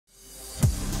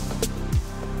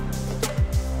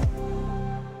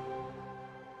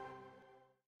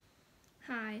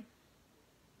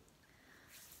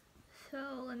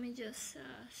me just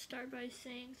start by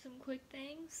saying some quick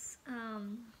things.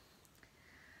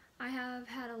 I have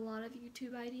had a lot of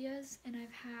YouTube ideas, and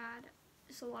I've had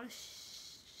just a lot of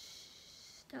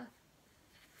stuff.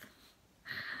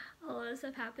 A lot of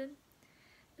stuff happened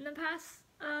in the past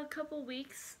couple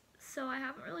weeks, so I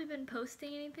haven't really been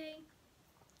posting anything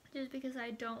just because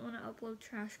I don't want to upload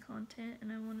trash content,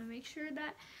 and I want to make sure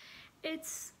that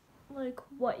it's like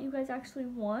what you guys actually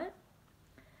want.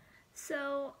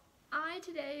 So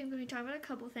today I'm going to be talking about a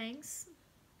couple things.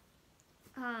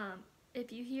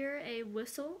 If you hear a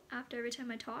whistle after every time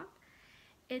I talk,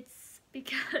 it's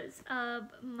because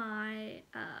of my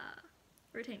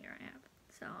retainer I have,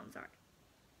 so I'm sorry.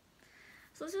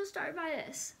 So let's just start by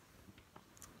this.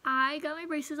 I got my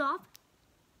braces off,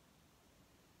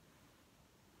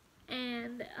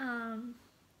 and I'm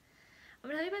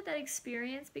going to tell you about that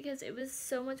experience because it was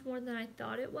so much more than I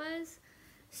thought it was.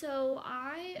 So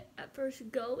I at first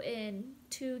go in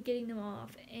to getting them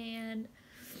off, and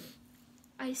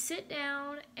I sit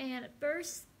down, and at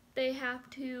first they have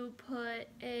to put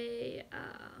a,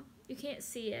 you can't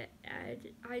see it,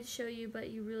 I'd show you, but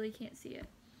you really can't see it,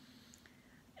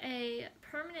 a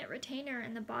permanent retainer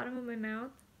in the bottom of my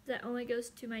mouth that only goes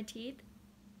to my teeth.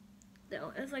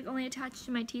 It's like only attached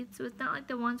to my teeth, so it's not like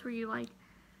the ones where you like,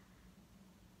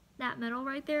 that metal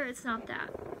right there, it's not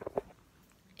that.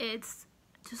 It's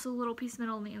just a little piece of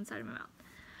metal on the inside of my mouth.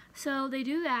 So they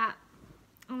do that,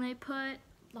 and they put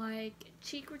like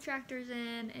cheek retractors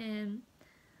in, and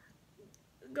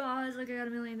gauze, like I got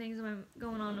a million things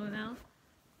going on in my mouth.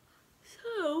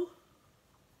 So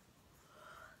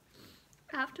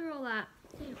after all that,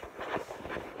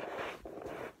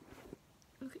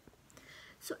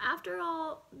 so after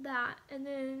all that, and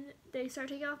then they start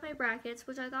taking off my brackets,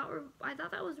 which I thought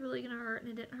that was really gonna hurt,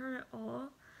 and it didn't hurt at all.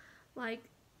 Like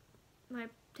my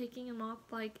taking them off,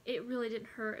 like it really didn't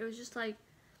hurt. It was just like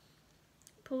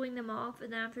pulling them off,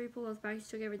 and then after you pull those back, you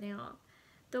took everything off.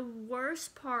 The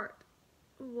worst part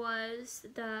was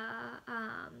the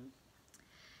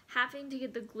having to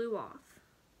get the glue off,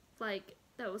 like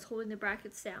that was holding the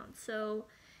brackets down. So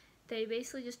they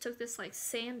basically just took this like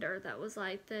sander that was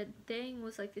like, the thing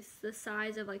was like the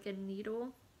size of like a needle,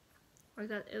 or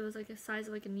that it was like the size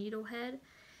of like a needle head,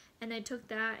 and they took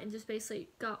that and just basically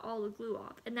got all the glue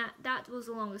off, and that was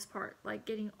the longest part, like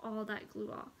getting all that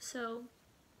glue off. So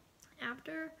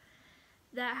after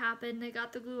that happened, they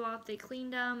got the glue off, they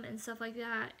cleaned them and stuff like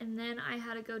that, and then I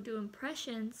had to go do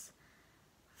impressions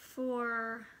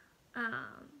for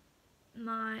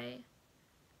my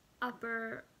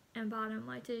upper and bottom.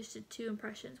 Like they just did 2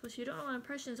 impressions, which you don't know what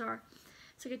impressions are.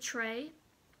 It's like a tray,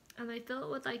 and they fill it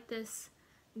with like this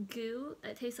goo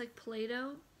that tastes like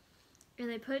Play-Doh, and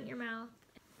they put it in your mouth.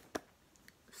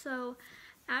 So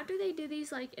after they do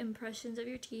these like impressions of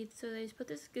your teeth, so they just put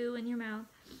this goo in your mouth,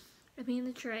 I mean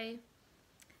the tray,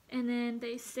 and then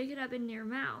they stick it up in your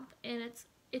mouth, and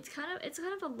it's kind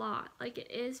of a lot. Like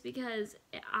it is, because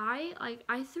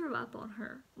I threw up on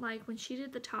her, like when she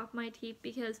did the top of my teeth,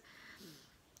 because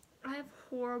I have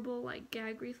horrible like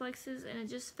gag reflexes, and it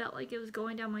just felt like it was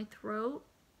going down my throat.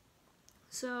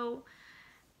 So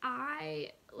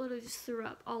I literally just threw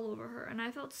up all over her, and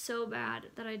I felt so bad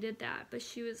that I did that. But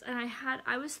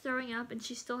I was throwing up, and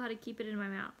she still had to keep it in my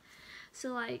mouth.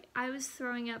 So like I was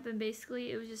throwing up, and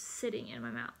basically it was just sitting in my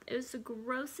mouth. It was the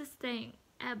grossest thing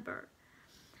ever.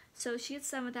 So she gets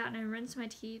done with that, and I rinse my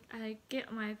teeth. I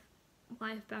get my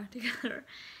life back together,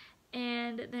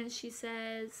 and then she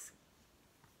says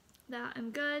that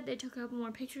I'm good. They took a couple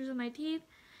more pictures of my teeth,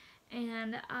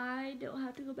 and I don't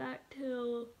have to go back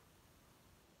till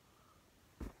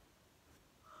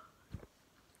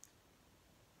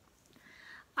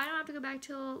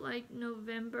like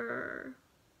November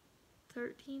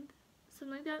 13th,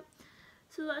 something like that.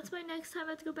 So that's my next time I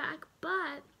have to go back.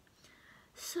 But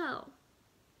so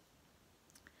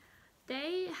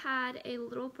they had a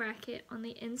little bracket on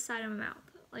the inside of my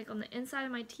mouth, like on the inside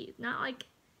of my teeth, not like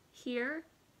here,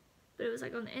 but it was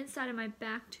like on the inside of my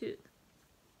back tooth,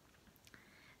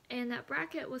 and that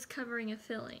bracket was covering a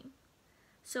filling.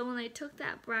 So when they took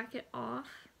that bracket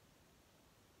off,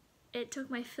 it took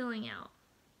my filling out,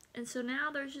 and so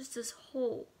now there's just this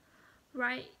hole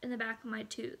right in the back of my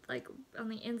tooth, like on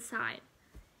the inside,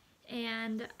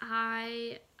 and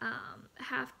I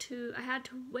had to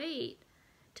wait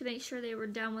to make sure they were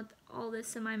done with all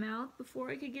this in my mouth before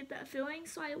I could get that filling.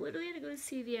 So I literally had to go to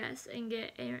CVS and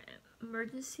get an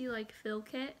emergency like fill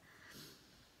kit.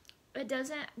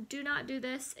 Do not do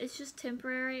this. It's just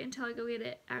temporary until I go get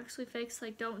it actually fixed.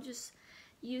 Like don't just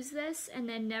use this and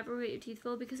then never get your teeth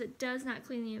filled, because it does not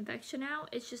clean the infection out.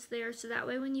 It's just there so that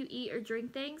way when you eat or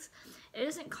drink things, it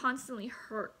doesn't constantly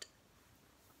hurt.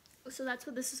 So that's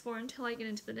what this is for until I get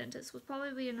into the dentist. Will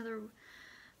probably be another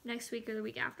next week or the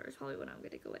week after is probably when I'm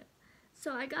going to go in.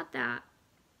 So I got that.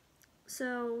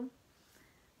 So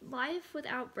life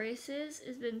without braces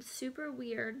has been super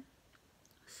weird.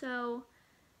 So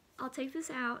I'll take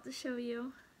this out to show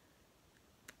you.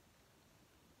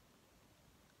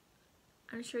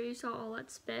 I'm sure you saw all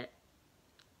that spit.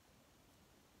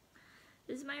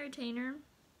 This is my retainer.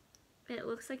 It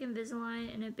looks like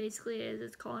Invisalign, and it basically is.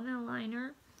 It's called an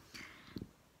aligner.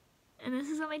 And this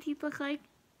is what my teeth look like.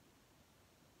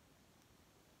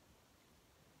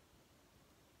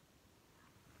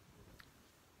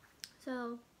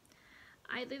 So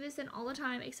I leave this in all the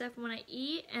time except when I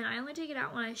eat, and I only take it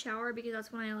out when I shower because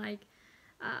that's when I like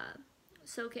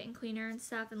soak it in cleaner and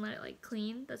stuff and let it like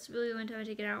clean. That's really the only time I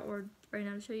take it out, or right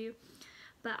now to show you.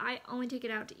 But I only take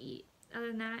it out to eat. Other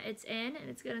than that, it's in and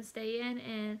it's gonna stay in,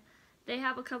 and they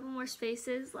have a couple more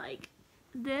spaces like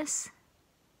this.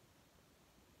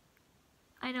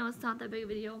 I know it's not that big of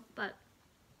a deal, but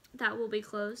that will be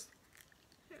closed.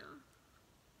 Yeah.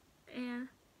 And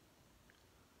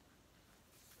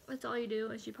that's all you do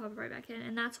is you pop it right back in,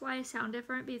 and that's why I sound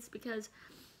different. It's because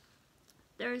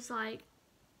there's like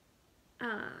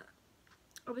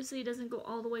obviously it doesn't go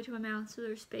all the way to my mouth, so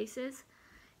there's spaces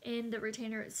in the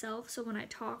retainer itself, so when I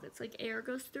talk it's like air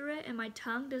goes through it and my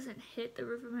tongue doesn't hit the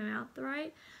roof of my mouth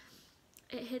right.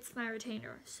 It hits my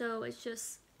retainer, so it's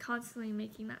just constantly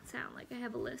making that sound. Like I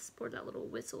have a lisp or that little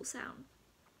whistle sound,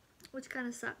 which kind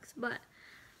of sucks. But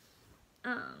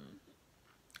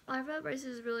Life without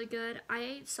braces is really good. I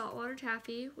ate saltwater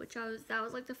taffy, that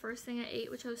was like the first thing I ate,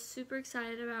 which I was super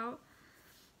excited about.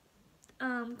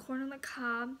 Corn on the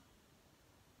cob.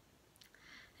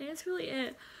 I think that's really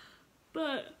it.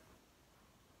 But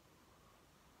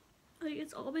like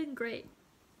it's all been great.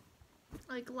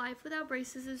 Like life without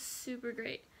braces is super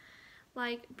great.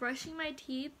 Like brushing my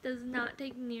teeth does not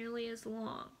take nearly as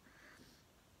long.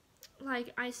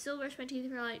 Like I still brush my teeth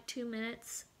for like 2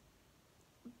 minutes,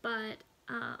 but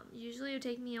usually it would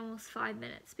take me almost 5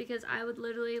 minutes because I would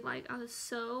literally I was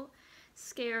so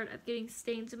scared of getting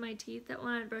stains in my teeth that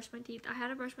when I brush my teeth, I had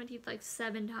to brush my teeth like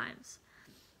 7 times.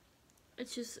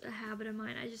 It's just a habit of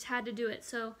mine. I just had to do it.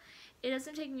 So it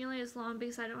doesn't take nearly as long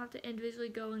because I don't have to individually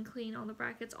go and clean all the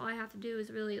brackets. All I have to do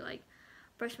is really like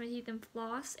brush my teeth and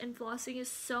floss. And flossing is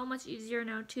so much easier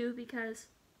now too because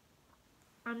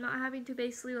I'm not having to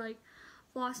basically like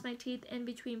floss my teeth in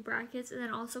between brackets and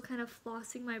then also kind of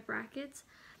flossing my brackets.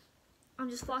 I'm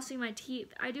just flossing my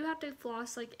teeth. I do have to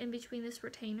floss like in between this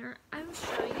retainer. I will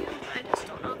show you. I just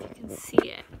don't know if you can see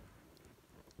it.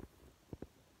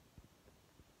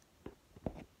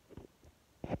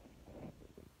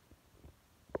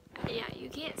 Yeah, you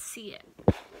can't see it.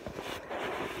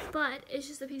 But it's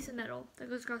just a piece of metal that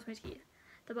goes across my teeth,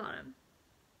 the bottom.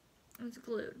 And it's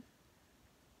glued.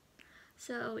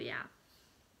 So yeah.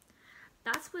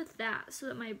 That's with that. So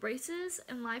that my braces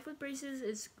and life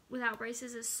without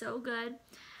braces is so good.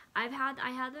 I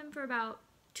had them for about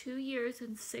 2 years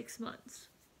and 6 months.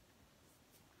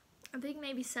 I think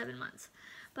maybe 7 months.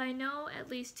 But I know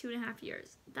at least 2.5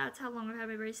 years. That's how long I've had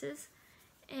my braces.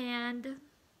 And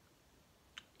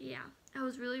yeah, I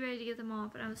was really ready to get them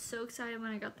off, and I was so excited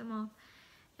when I got them off.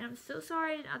 And I'm so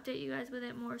sorry I didn't update you guys with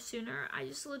it more sooner. I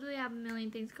just literally have a million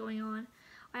things going on.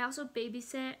 I also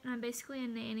babysit, and I'm basically a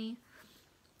nanny.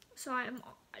 So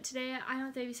today I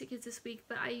don't babysit kids this week,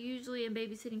 but I usually am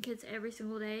babysitting kids every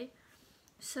single day.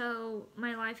 So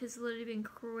my life has literally been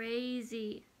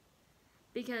crazy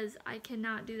because I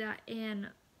cannot do that and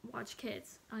watch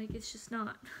kids. Like it's just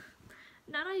not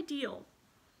ideal.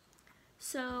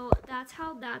 So that's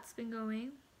how that's been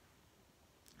going.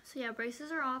 So yeah,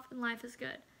 braces are off and life is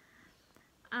good.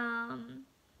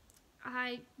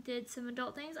 I did some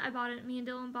adult things. Me and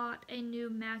Dylan bought a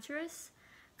new mattress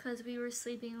because we were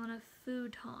sleeping on a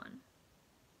futon.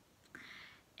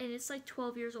 And it's like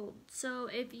 12 years old. So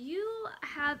if you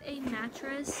have a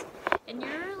mattress and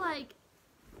you're like,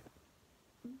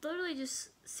 literally just,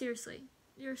 seriously,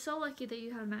 you're so lucky that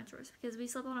you have a mattress because we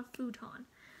slept on a futon.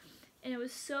 And it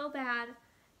was so bad.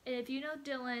 And if you know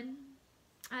Dylan,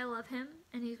 I love him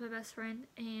and he's my best friend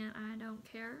and I don't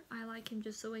care. I like him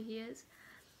just the way he is.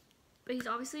 But he's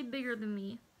obviously bigger than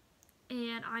me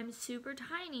and I'm super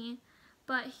tiny,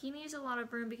 but he needs a lot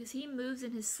of room because he moves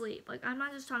in his sleep. Like I'm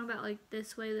not just talking about like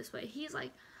this way. He's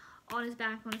like on his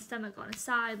back, on his stomach, on his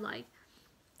side, like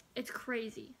it's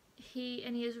crazy. He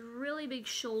has really big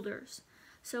shoulders.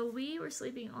 So we were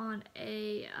sleeping on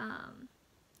a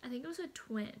I think it was a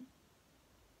twin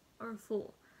or a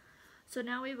full. So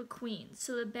now we have a queen.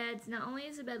 So the bed's, not only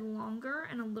is the bed longer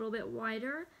and a little bit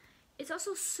wider, it's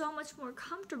also so much more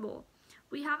comfortable.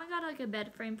 we haven't got like a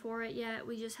bed frame for it yet.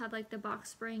 We just have like the box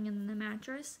spring and the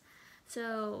mattress.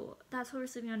 So that's what we're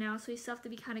sleeping on now. So we still have to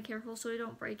be kind of careful so we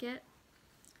don't break it.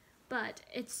 But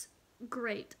it's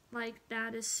great. Like,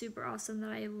 that is super awesome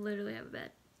that I literally have a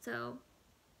bed. So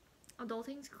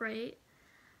adulting's great.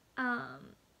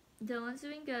 Dylan's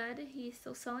doing good. He's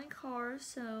still selling cars,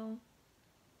 so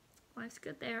life's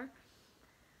good there.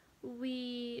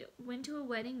 We went to a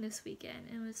wedding this weekend,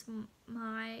 and it was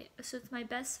it's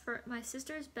my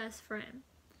sister's best friend.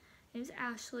 Her name's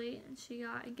Ashley, and she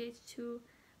got engaged to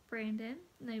Brandon,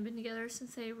 and they've been together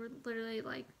since they were literally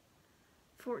like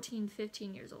 14,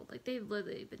 15 years old. Like, they've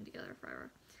literally been together forever.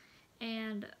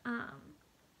 And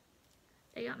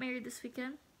they got married this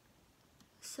weekend.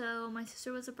 So my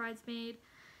sister was a bridesmaid,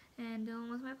 and Dylan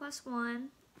was my plus one,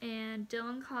 and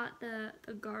Dylan caught the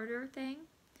garter thing.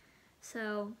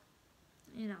 So,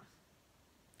 you know,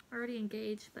 already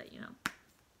engaged, but you know,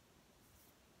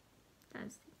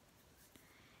 that's.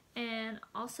 And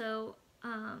also,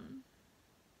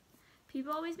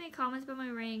 people always make comments about my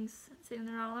rings, saying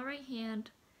they're not on the right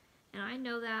hand, and I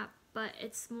know that, but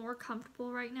it's more comfortable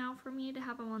right now for me to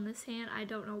have them on this hand. I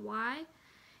don't know why,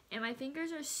 and my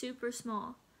fingers are super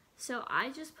small, so I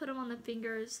just put them on the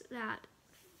fingers that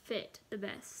fit the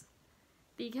best,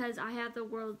 because I have the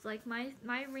world's, like, my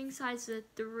ring size is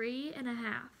a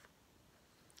 3.5,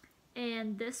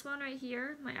 and this one right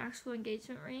here, my actual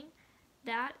engagement ring,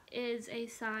 that is a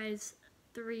size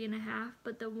 3.5,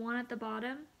 but the one at the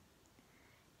bottom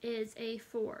is a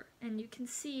 4, and you can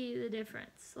see the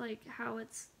difference, like how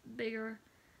it's bigger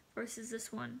versus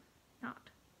this one not.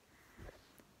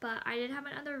 But I did have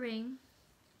another ring,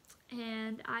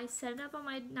 and I set it up on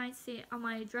my nightstand, on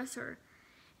my dresser,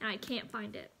 and I can't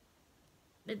find it.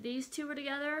 If these two were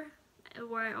together,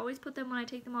 where I always put them when I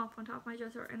take them off on top of my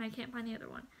dresser, and I can't find the other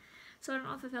one. So I don't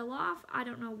know if it fell off, I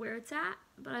don't know where it's at,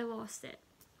 but I lost it.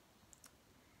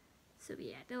 So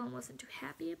yeah, Dylan wasn't too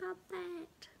happy about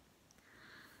that.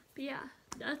 But yeah,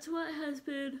 that's what has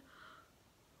been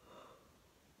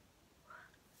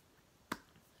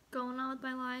going on with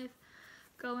my life,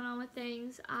 going on with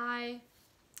things. I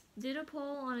did a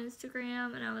poll on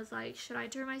Instagram, and I was like, should I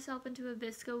turn myself into a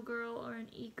VSCO girl or an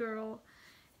e-girl?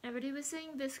 Everybody was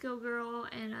saying VSCO girl,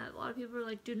 and a lot of people were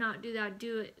like, do not do that,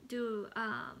 do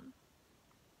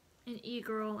an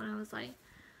e-girl. And I was like,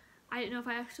 I didn't know if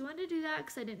I actually wanted to do that,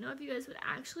 because I didn't know if you guys would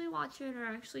actually watch it or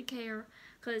actually care,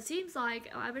 because it seems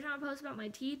like every time I post about my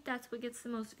teeth, that's what gets the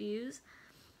most views.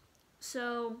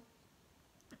 So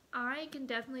I can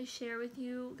definitely share with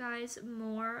you guys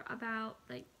more about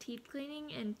like teeth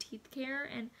cleaning and teeth care,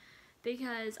 and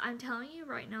because I'm telling you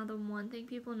right now, the one thing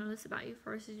people notice about you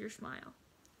first is your smile.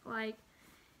 Like,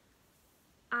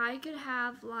 I could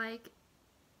have like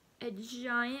a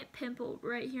giant pimple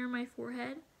right here in my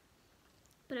forehead,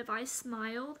 but if I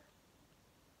smiled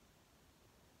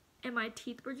and my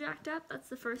teeth were jacked up, that's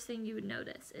the first thing you would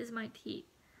notice, is my teeth,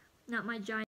 not my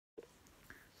giant.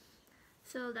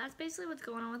 So that's basically what's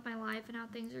going on with my life and how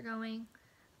things are going.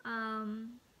 I've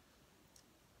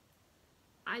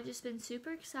just been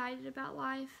super excited about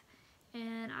life,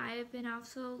 and I've been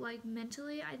also, like,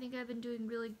 mentally, I think I've been doing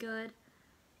really good.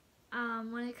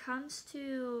 When it comes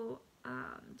to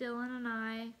Dylan and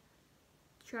I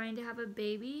trying to have a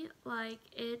baby, like,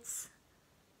 it's,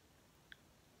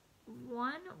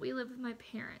 one, we live with my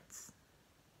parents.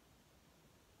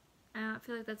 I don't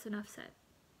feel like that's enough said.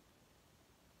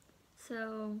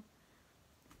 So,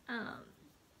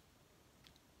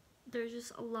 there's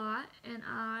just a lot, and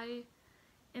I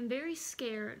am very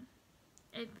scared,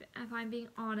 if I'm being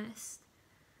honest.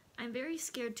 I'm very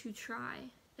scared to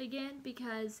try again,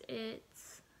 because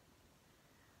it's,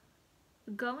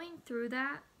 going through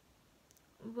that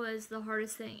was the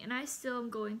hardest thing, and I still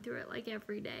am going through it, like,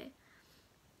 every day.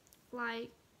 Like,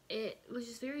 it was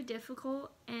just very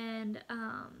difficult, and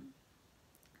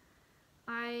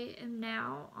I am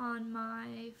now on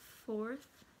my third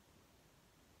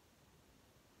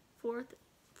or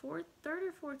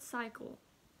fourth cycle,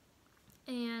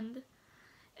 and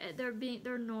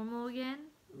they're normal again,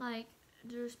 like,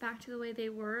 they're just back to the way they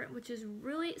were, which is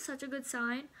really such a good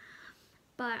sign.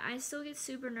 But I still get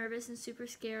super nervous and super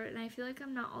scared, and I feel like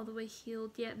I'm not all the way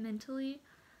healed yet mentally,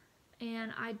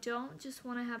 and I don't just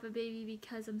want to have a baby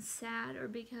because I'm sad, or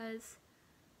because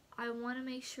I want to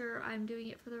make sure I'm doing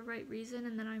it for the right reason,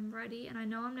 and that I'm ready. And I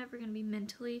know I'm never going to be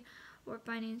mentally or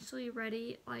financially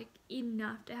ready, like,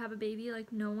 enough to have a baby,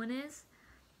 like no one is.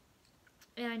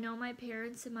 And I know my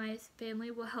parents and my family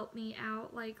will help me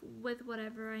out, like, with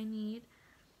whatever I need.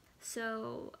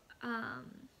 So,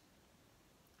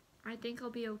 I think I'll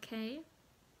be okay.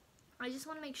 I just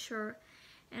want to make sure.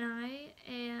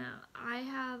 and I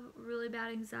have really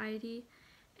bad anxiety,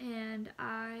 and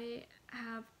I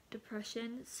have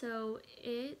depression, so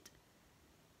it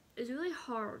is really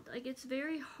hard. Like, it's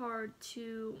very hard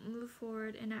to move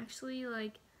forward and actually,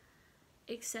 like,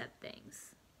 accept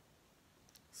things.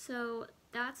 So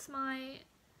that's my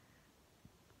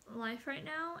life right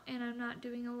now, and I'm not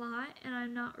doing a lot, and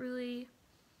I'm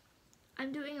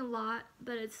doing a lot,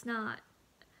 but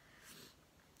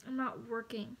I'm not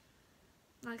working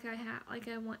like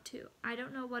I want to. I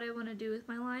don't know what I want to do with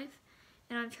my life,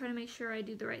 and I'm trying to make sure I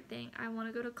do the right thing. I want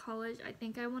to go to college. I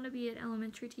think I want to be an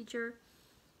elementary teacher.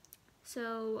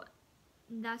 So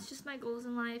that's just my goals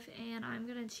in life, and I'm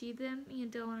going to achieve them. Me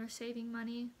and Dylan are saving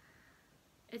money.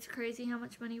 It's crazy how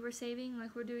much money we're saving.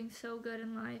 Like, we're doing so good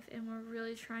in life, and we're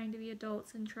really trying to be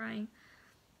adults and trying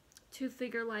to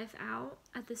figure life out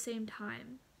at the same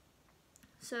time.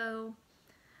 So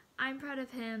I'm proud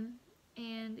of him,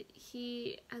 and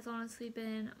he has honestly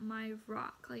been my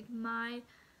rock, like my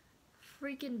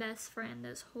freaking best friend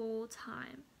this whole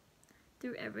time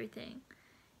through everything.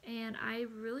 And I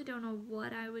really don't know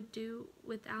what I would do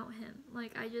without him.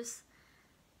 Like,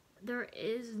 there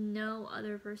is no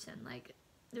other person. Like,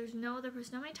 there's no other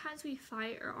person. How many times we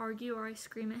fight or argue, or I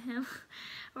scream at him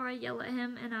or I yell at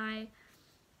him, and I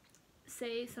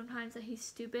say sometimes that he's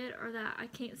stupid or that I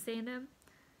can't stand him.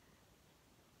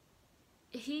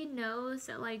 He knows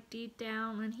that, like, deep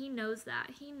down, and he knows that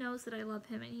I love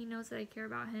him, and he knows that I care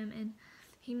about him, and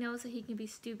he knows that he can be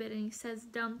stupid, and he says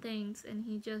dumb things, and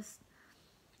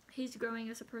he's growing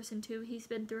as a person too. He's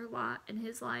been through a lot in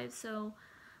his life, so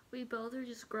we both are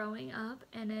just growing up,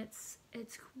 and it's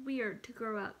weird to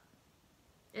grow up.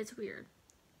 It's weird.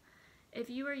 If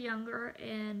you are younger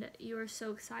and you are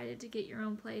so excited to get your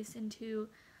own place and to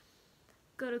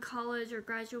go to college or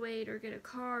graduate or get a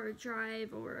car or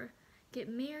drive or get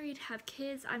married, have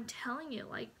kids, I'm telling you,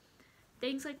 like,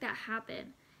 things like that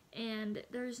happen, and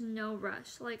there's no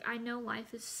rush. Like, I know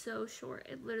life is so short.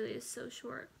 It literally is so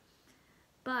short.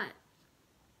 But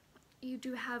you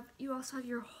also have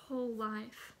your whole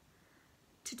life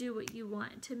to do what you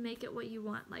want, to make it what you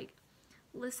want. Like,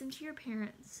 listen to your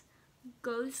parents,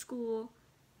 go to school,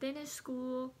 finish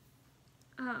school,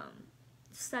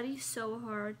 study so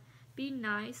hard, be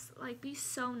nice, like, be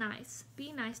so nice,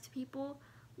 be nice to people,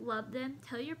 love them,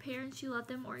 tell your parents you love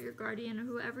them, or your guardian, or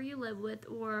whoever you live with,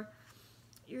 or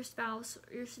your spouse,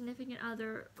 or your significant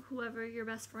other, whoever, your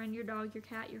best friend, your dog, your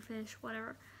cat, your fish,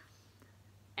 whatever.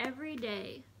 Every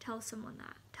day, tell someone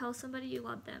that. Tell somebody you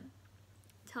love them.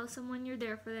 Tell someone you're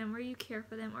there for them, or you care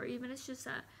for them, or even it's just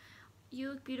that you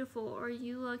look beautiful, or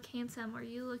you look handsome, or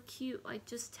you look cute. Like,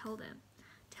 just tell them.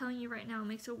 Telling you right now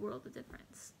makes a world of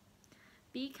difference.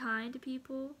 Be kind to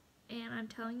people, and I'm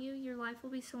telling you, your life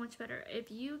will be so much better.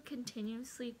 If you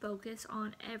continuously focus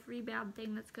on every bad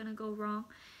thing that's going to go wrong,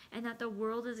 and that the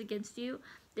world is against you,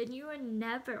 then you are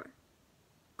never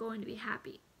going to be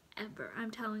happy. Ever.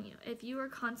 I'm telling you. If you are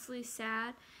constantly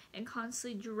sad and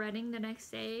constantly dreading the next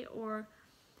day, or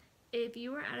if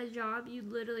you are at a job you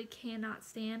literally cannot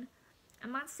stand,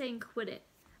 I'm not saying quit it,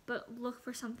 but look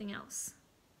for something else.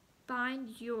 Find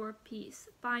your peace.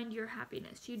 Find your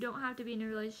happiness. You don't have to be in a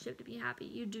relationship to be happy.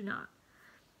 You do not.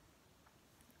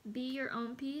 Be your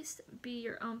own peace. Be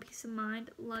your own peace of mind.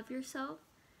 Love yourself.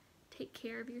 Take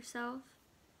care of yourself.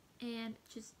 And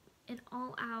just an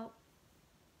all-out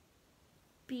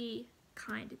be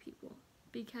kind to people,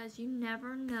 because you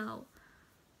never know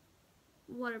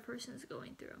what a person is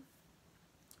going through.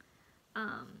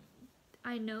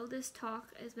 I know this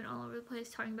talk has been all over the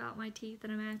place, talking about my teeth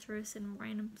and a mattress and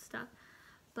random stuff,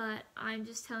 but I'm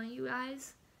just telling you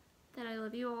guys that I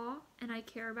love you all, and I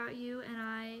care about you,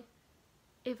 and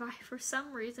if I for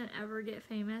some reason ever get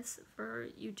famous for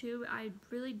YouTube, I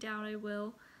really doubt I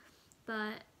will,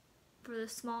 but for the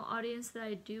small audience that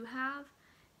I do have,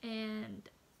 and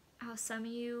how some of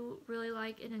you really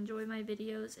like and enjoy my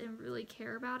videos and really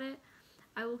care about it,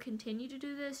 I will continue to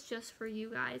do this just for you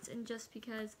guys, and just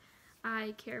because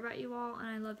I care about you all and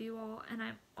I love you all, and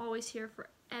I'm always here for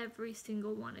every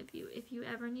single one of you. If you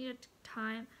ever need a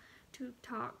time to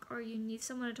talk, or you need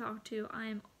someone to talk to, I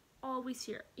am always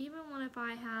here. Even when if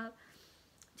I have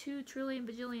 2 trillion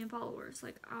bajillion followers,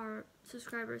 like our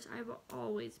subscribers, I will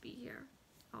always be here.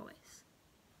 Always.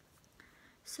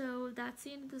 So that's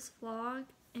the end of this vlog,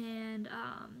 and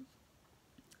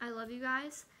I love you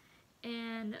guys,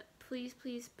 and please,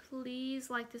 please, please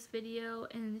like this video,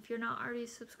 and if you're not already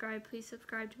subscribed, please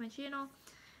subscribe to my channel,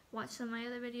 watch some of my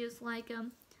other videos, like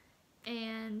them,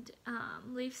 and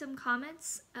leave some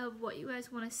comments of what you guys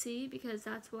want to see, because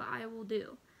that's what I will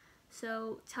do.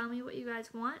 So tell me what you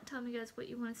guys want, tell me guys what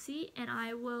you want to see, and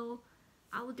I will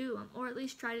I will do them, or at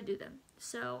least try to do them.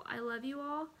 So I love you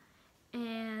all,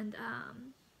 and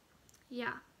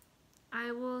yeah,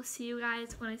 I will see you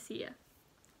guys when I see you.